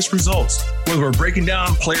week's biggest results. Whether we're breaking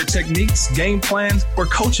down player techniques, game plans, or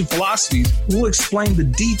coaching philosophies, we'll explain the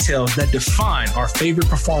details that define our favorite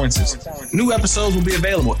performances. New episodes will be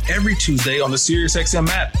available every Tuesday on the SiriusXM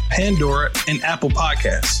app, Pandora, and Apple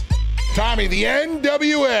Podcasts. Tommy, the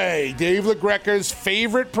NWA, Dave LaGreca's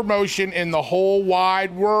favorite promotion in the whole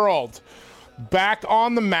wide world, back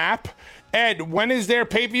on the map. Ed, when is their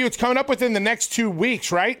pay-per-view? It's coming up within the next 2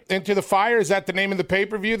 weeks, right? Into the Fire, is that the name of the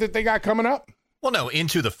pay-per-view that they got coming up? Well, no,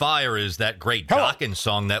 Into the Fire is that great Dokken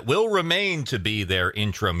song that will remain to be their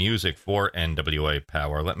intro music for NWA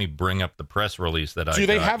Power. Let me bring up the press release that I got Do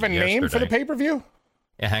they have a name for the pay-per-view?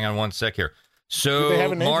 Yeah, hang on one sec here. So they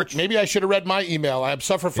have a name maybe I should have read my email. I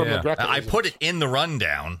suffer from LaGreca. I put it in the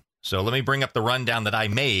rundown. So let me bring up the rundown that I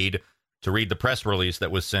made to read the press release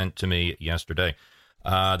that was sent to me yesterday.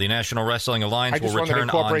 The National Wrestling Alliance will return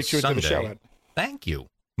on Sunday. Thank you.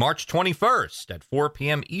 March 21st at 4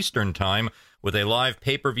 p.m. Eastern Time with a live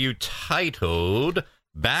pay-per-view titled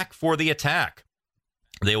Back for the Attack.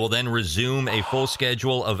 They will then resume a full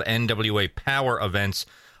schedule of NWA Power events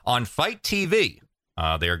on Fight TV.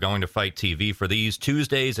 They are going to Fight TV for these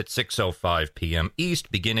Tuesdays at 6:05 p.m. East,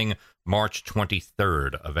 beginning March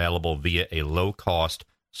 23rd, available via a low-cost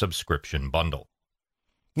subscription bundle.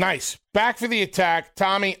 Nice. Back for the Attack.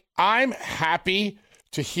 Tommy, I'm happy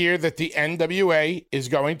to hear that the NWA is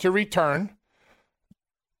going to return.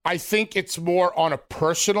 I think it's more on a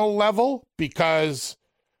personal level because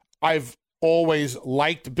I've always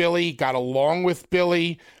liked Billy, got along with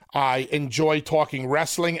Billy. I enjoy talking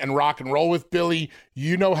wrestling and rock and roll with Billy.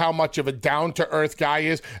 You know how much of a down-to-earth guy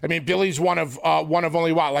is. I mean, Billy's one of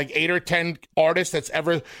only, like 8 or 10 artists that's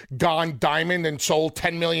ever gone diamond and sold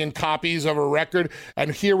 10 million copies of a record.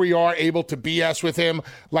 And here we are able to BS with him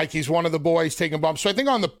like he's one of the boys taking bumps. So I think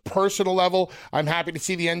on the personal level, I'm happy to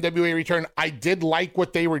see the NWA return. I did like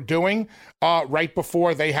what they were doing right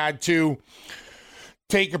before they had to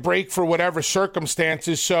take a break for whatever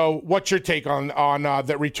circumstances. So what's your take on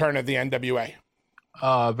the return of the NWA?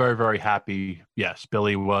 Very, very happy. Yes,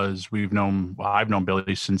 Billy was, I've known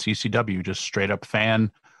Billy since ECW, just straight up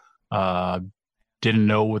fan. Didn't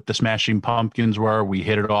know what the Smashing Pumpkins were. We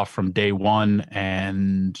hit it off from day one,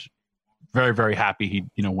 and very, very happy.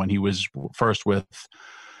 When he was first with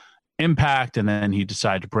Impact, and then he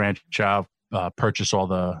decided to branch out, purchase all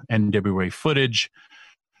the NWA footage.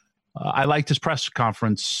 I liked his press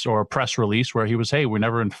conference or press release where he was, hey, we're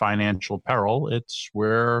never in financial peril.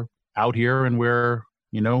 We're out here and we're,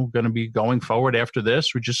 going to be going forward after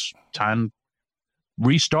this. We just time to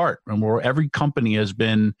restart. And every company has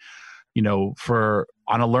been, on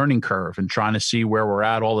a learning curve and trying to see where we're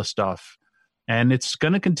at, all the stuff. And it's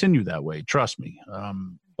going to continue that way. Trust me.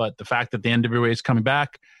 But the fact that the NWA is coming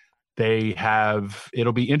back,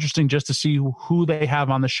 it'll be interesting just to see who they have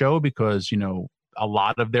on the show because, a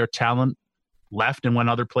lot of their talent left and went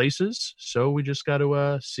other places. So we just got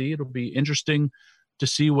to see. It'll be interesting to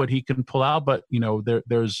see what he can pull out. But,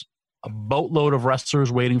 there's a boatload of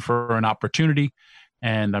wrestlers waiting for an opportunity.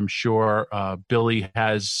 And I'm sure Billy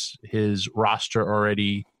has his roster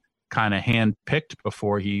already kind of hand-picked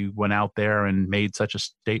before he went out there and made such a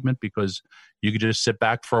statement because you could just sit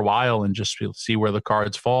back for a while and just see where the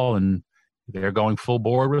cards fall. And they're going full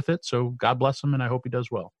board with it. So God bless him, and I hope he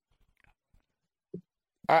does well.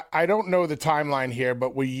 I don't know the timeline here,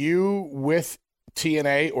 but were you with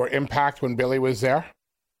TNA or Impact when Billy was there?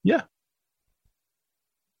 Yeah,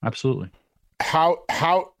 absolutely. How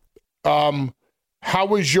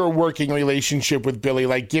was your working relationship with Billy?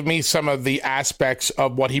 Like, give me some of the aspects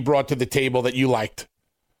of what he brought to the table that you liked.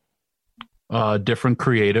 Different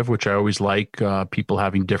creative, which I always like. People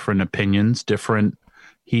having different opinions.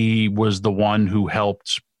 He was the one who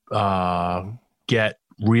helped get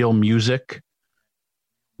real music.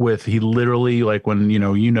 He literally, like when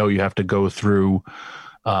you have to go through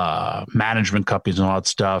management companies and all that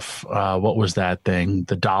stuff. What was that thing?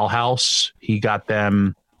 The Dollhouse. He got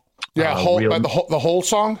them. Yeah, the whole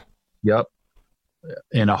song. Yep,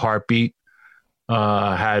 in a heartbeat.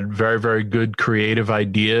 Had very, very good creative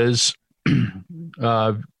ideas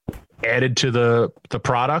added to the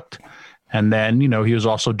product, and then he was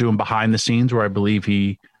also doing behind the scenes where I believe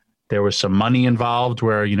there was some money involved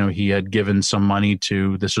where, he had given some money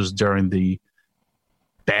to, this was during the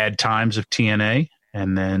bad times of TNA.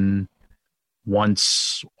 And then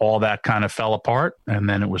once all that kind of fell apart and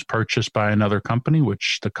then it was purchased by another company,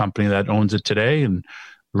 which the company that owns it today and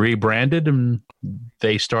rebranded, and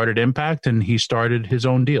they started Impact and he started his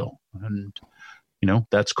own deal. And,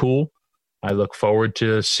 that's cool. I look forward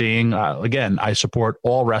to seeing, again, I support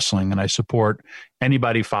all wrestling and I support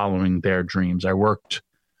anybody following their dreams. I worked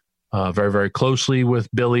very, very closely with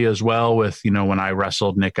Billy as well with, when I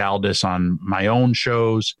wrestled Nick Aldis on my own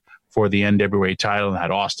shows for the NWA title and had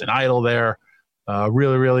Austin Idol there.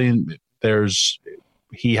 Really, really,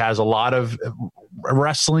 he has a lot of,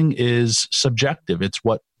 wrestling is subjective. It's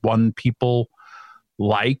what one people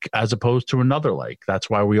like as opposed to another like. That's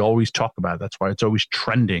why we always talk about it. That's why it's always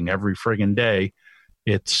trending every friggin' day.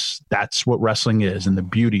 That's what wrestling is and the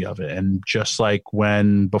beauty of it. And just like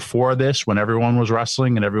before this, when everyone was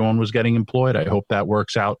wrestling and everyone was getting employed, I hope that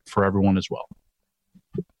works out for everyone as well.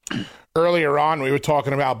 earlier on, we were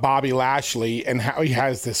talking about Bobby Lashley and how he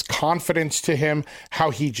has this confidence to him,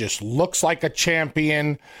 how he just looks like a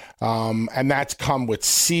champion, and that's come with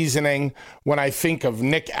seasoning. When I think of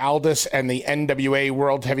Nick Aldis and the NWA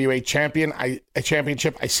World Heavyweight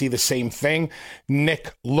Championship, I see the same thing.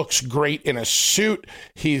 Nick looks great in a suit.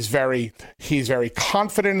 He's very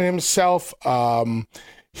confident in himself.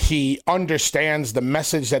 He understands the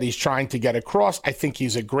message that he's trying to get across. I think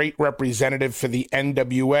he's a great representative for the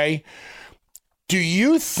NWA. Do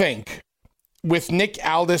you think, with Nick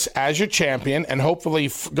Aldis as your champion and hopefully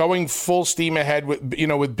going full steam ahead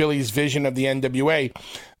with Billy's vision of the NWA,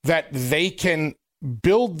 that they can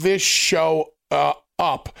build this show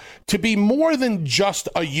up to be more than just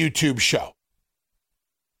a YouTube show?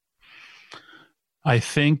 I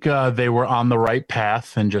think they were on the right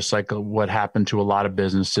path, and just like what happened to a lot of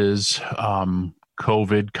businesses,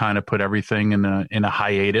 COVID kind of put everything in a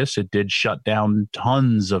hiatus. It did shut down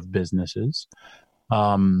tons of businesses.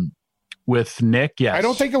 With Nick, yes. I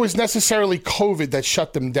don't think it was necessarily COVID that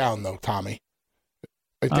shut them down, though, Tommy.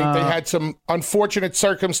 I think they had some unfortunate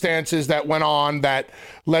circumstances that went on that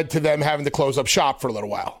led to them having to close up shop for a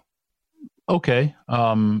little while. Okay,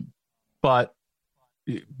 but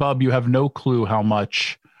Bub, you have no clue how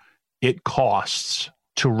much it costs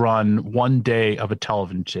to run one day of a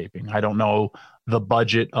television taping. I don't know the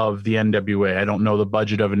budget of the NWA. I don't know the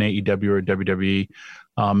budget of an AEW or WWE.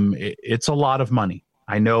 It's a lot of money.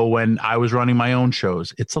 I know when I was running my own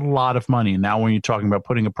shows, it's a lot of money. And now when you're talking about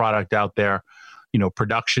putting a product out there,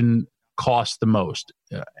 production costs the most.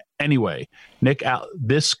 Anyway, Nick,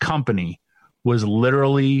 this company was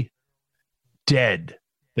literally dead.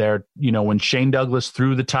 There, when Shane Douglas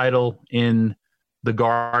threw the title in the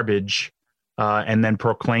garbage and then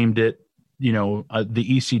proclaimed it, the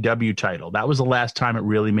ECW title, that was the last time it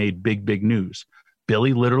really made big news.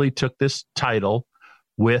 Billy literally took this title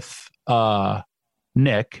with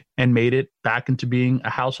Nick and made it back into being a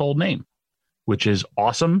household name, which is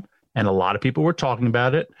awesome. And a lot of people were talking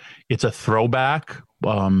about it. It's a throwback,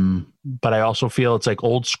 but I also feel it's like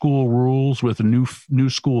old school rules with a new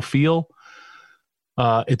school feel.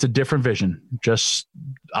 It's a different vision.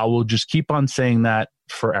 I will just keep on saying that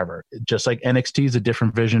forever. Just like NXT is a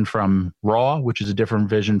different vision from Raw, which is a different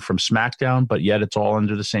vision from SmackDown, but yet it's all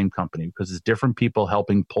under the same company because it's different people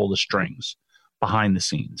helping pull the strings behind the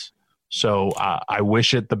scenes. So I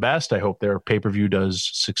wish it the best. I hope their pay-per-view does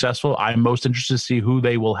successful. I'm most interested to see who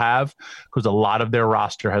they will have because a lot of their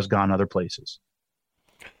roster has gone other places.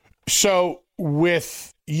 So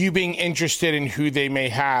with you being interested in who they may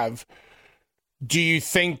have, do you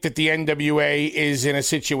think that the NWA is in a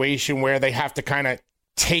situation where they have to kind of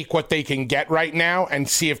take what they can get right now and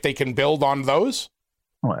see if they can build on those?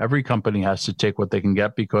 Well, every company has to take what they can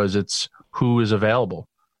get because it's who is available.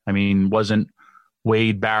 I mean, wasn't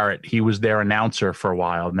Wade Barrett, he was their announcer for a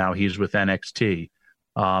while. Now he's with NXT.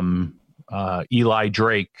 Eli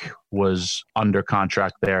Drake was under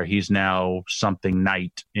contract there. He's now something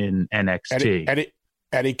Knight in NXT.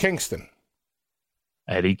 Eddie Kingston.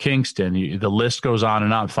 The list goes on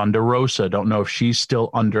and on. Thunder Rosa, don't know if she's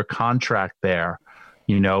still under contract there.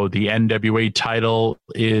 The NWA title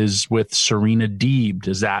is with Serena Deeb.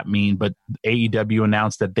 Does that mean? But AEW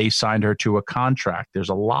announced that they signed her to a contract. There's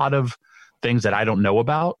a lot of things that I don't know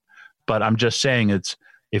about, but I'm just saying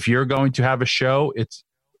if you're going to have a show,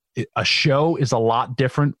 a show is a lot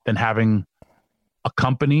different than having a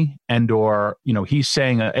company or he's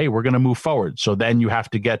saying, hey, we're going to move forward. So then you have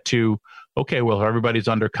to get to, okay, well, if everybody's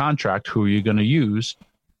under contract, who are you going to use?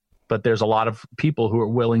 But there's a lot of people who are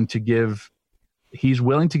he's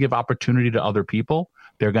willing to give opportunity to other people.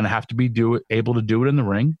 They're going to have to be able to do it in the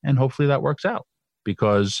ring. And hopefully that works out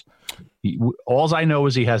because all I know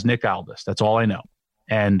is he has Nick Aldis. That's all I know.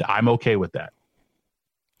 And I'm okay with that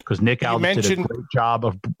because Nick Aldis did a great job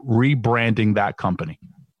of rebranding that company.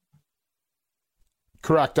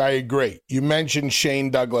 Correct. I agree. You mentioned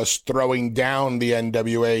Shane Douglas throwing down the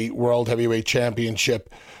NWA World Heavyweight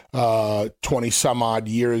Championship 20 some odd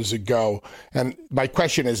years ago. And my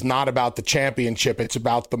question is not about the championship. It's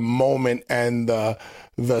about the moment and the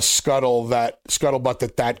scuttlebutt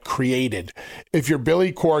that created. If you're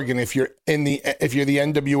Billy Corgan, if you're the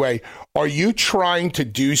NWA, are you trying to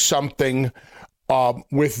do something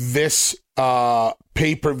with this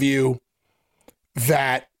pay-per-view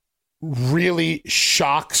that really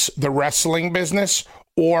shocks the wrestling business,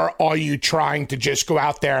 or are you trying to just go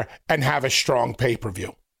out there and have a strong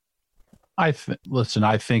pay-per-view? Listen,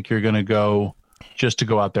 I think you're going to go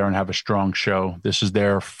out there and have a strong show. This is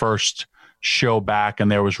their first show back,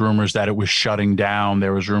 and there was rumors that it was shutting down.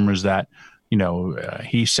 There was rumors that,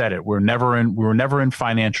 he said it. We were never in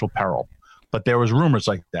financial peril. But there was rumors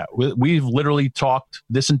like that. We've literally talked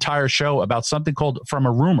this entire show about something called From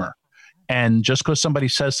a Rumor. And just because somebody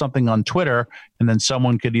says something on Twitter and then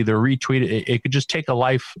someone could either retweet it, it could just take a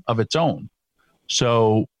life of its own.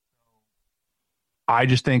 So I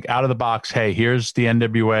just think out of the box, hey, here's the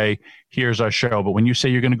NWA, here's our show. But when you say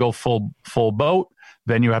you're going to go full boat,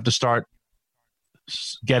 then you have to start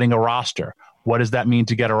getting a roster. What does that mean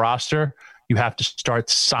to get a roster? You have to start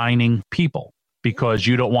signing people, because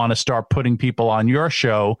you don't want to start putting people on your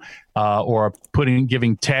show or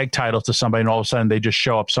giving tag titles to somebody and all of a sudden they just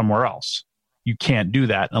show up somewhere else. You can't do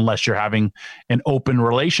that unless you're having an open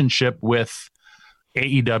relationship with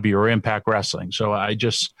AEW or Impact Wrestling. So I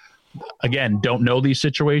just, again, don't know these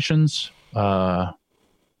situations. If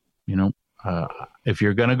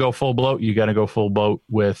you're going to go full bloat, you got to go full bloat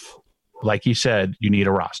with, like you said, you need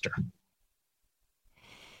a roster.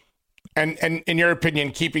 And in your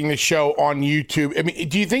opinion, keeping the show on YouTube, I mean,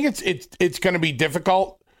 do you think it's going to be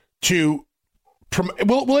difficult to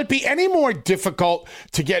will it be any more difficult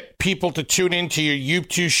to get people to tune into your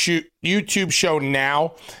YouTube show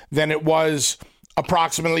now than it was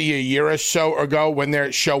approximately a year or so ago when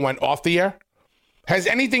their show went off the air? Has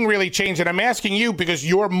anything really changed? And I'm asking you because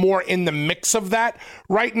you're more in the mix of that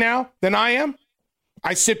right now than I am.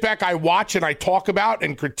 I sit back, I watch, and I talk about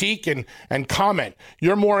and critique and comment.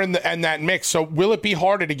 You're more in that mix. So will it be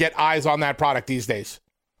harder to get eyes on that product these days?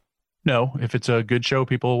 No. If it's a good show,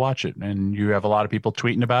 people will watch it. And you have a lot of people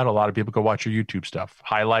tweeting about it. A lot of people go watch your YouTube stuff.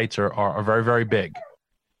 Highlights are very, very big.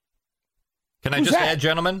 Can I add,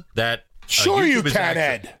 gentlemen, that sure YouTube you can,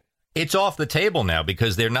 Ed. It's off the table now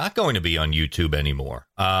because they're not going to be on YouTube anymore.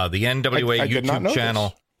 The NWA YouTube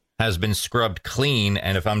channel has been scrubbed clean,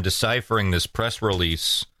 and if I'm deciphering this press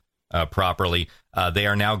release properly, they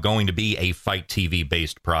are now going to be a Fight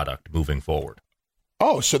TV-based product moving forward.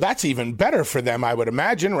 Oh, so that's even better for them, I would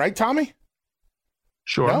imagine, right, Tommy?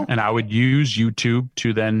 Sure, no? And I would use YouTube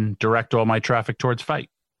to then direct all my traffic towards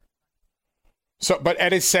Fight. So, but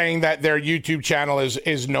Ed is saying that their YouTube channel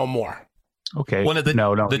is no more. Okay,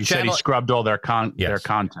 no. He said he scrubbed all their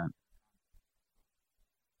content.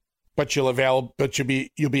 But you'll be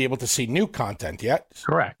able to see new content yet.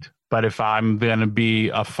 Correct. But if I'm going to be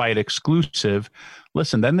a Fight exclusive,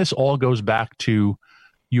 listen, then this all goes back to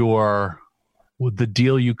the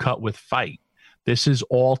deal you cut with Fight. This is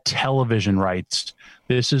all television rights.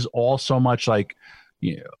 This is all so much like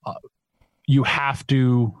you have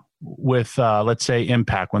to with let's say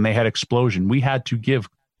Impact when they had Explosion, we had to give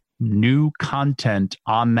new content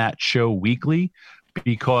on that show weekly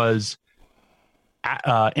because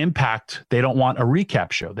Impact, they don't want a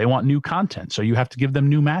recap show. They want new content. So you have to give them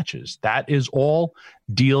new matches. That is all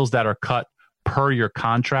deals that are cut per your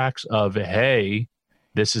contracts of, hey,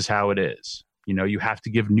 this is how it is. You have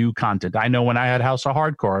to give new content. I know when I had House of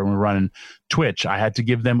Hardcore and we were running Twitch, I had to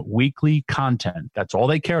give them weekly content. That's all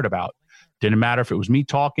they cared about. Didn't matter if it was me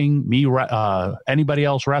talking, anybody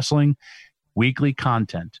else wrestling. Weekly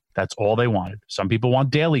content. That's all they wanted. Some people want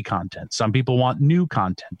daily content. Some people want new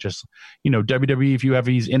content. Just, WWE, if you have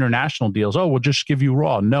these international deals, we'll just give you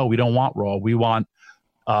Raw. No, we don't want Raw. We want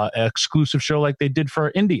an exclusive show like they did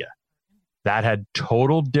for India. That had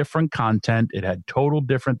total different content. It had total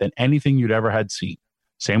different than anything you'd ever had seen.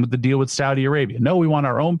 Same with the deal with Saudi Arabia. No, we want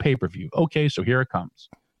our own pay-per-view. Okay, so here it comes.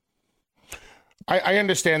 I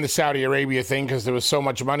understand the Saudi Arabia thing because there was so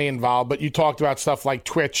much money involved, but you talked about stuff like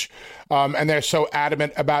Twitch, and they're so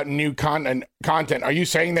adamant about new content. Are you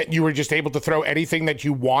saying that you were just able to throw anything that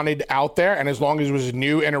you wanted out there, and as long as it was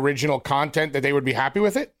new and original content, that they would be happy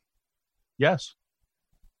with it? Yes.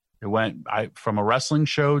 It went from a wrestling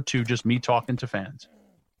show to just me talking to fans.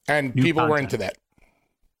 And new people content. Were into that.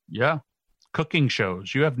 Yeah. Cooking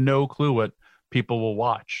shows. You have no clue what people will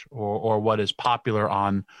watch or what is popular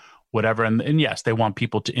on whatever. And yes, they want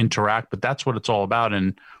people to interact, but that's what it's all about.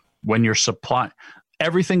 And when you're supplying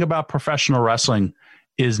everything about professional wrestling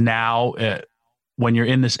is now when you're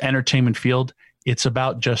in this entertainment field, it's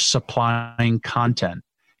about just supplying content.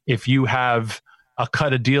 If you have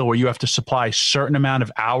a deal where you have to supply a certain amount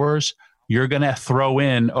of hours, you're going to throw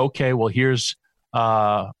in, okay, well, here's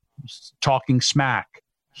Talking Smack.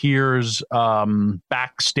 Here's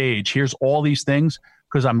Backstage. Here's all these things.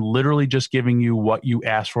 Because I'm literally just giving you what you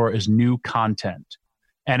asked for is new content.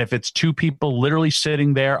 And if it's two people literally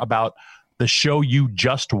sitting there about the show you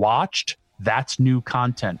just watched, that's new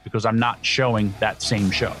content because I'm not showing that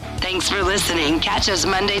same show. Thanks for listening. Catch us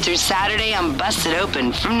Monday through Saturday on Busted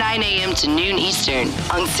Open from 9 a.m. to noon Eastern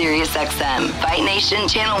on Sirius XM, Fight Nation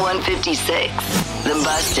Channel 156, the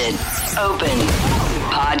Busted Open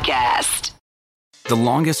Podcast. The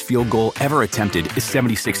longest field goal ever attempted is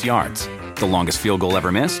 76 yards. The longest field goal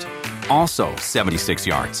ever missed? also 76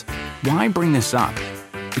 yards. Why bring this up?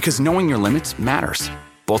 Because knowing your limits matters,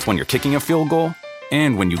 both when you're kicking a field goal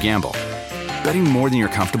and when you gamble. Betting more than you're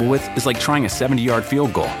comfortable with is like trying a 70-yard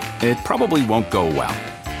field goal. It probably won't go well.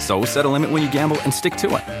 So set a limit when you gamble and stick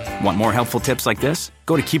to it. Want more helpful tips like this?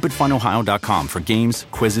 Go to keepitfunohio.com for games,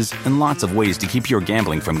 quizzes, and lots of ways to keep your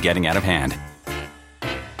gambling from getting out of hand.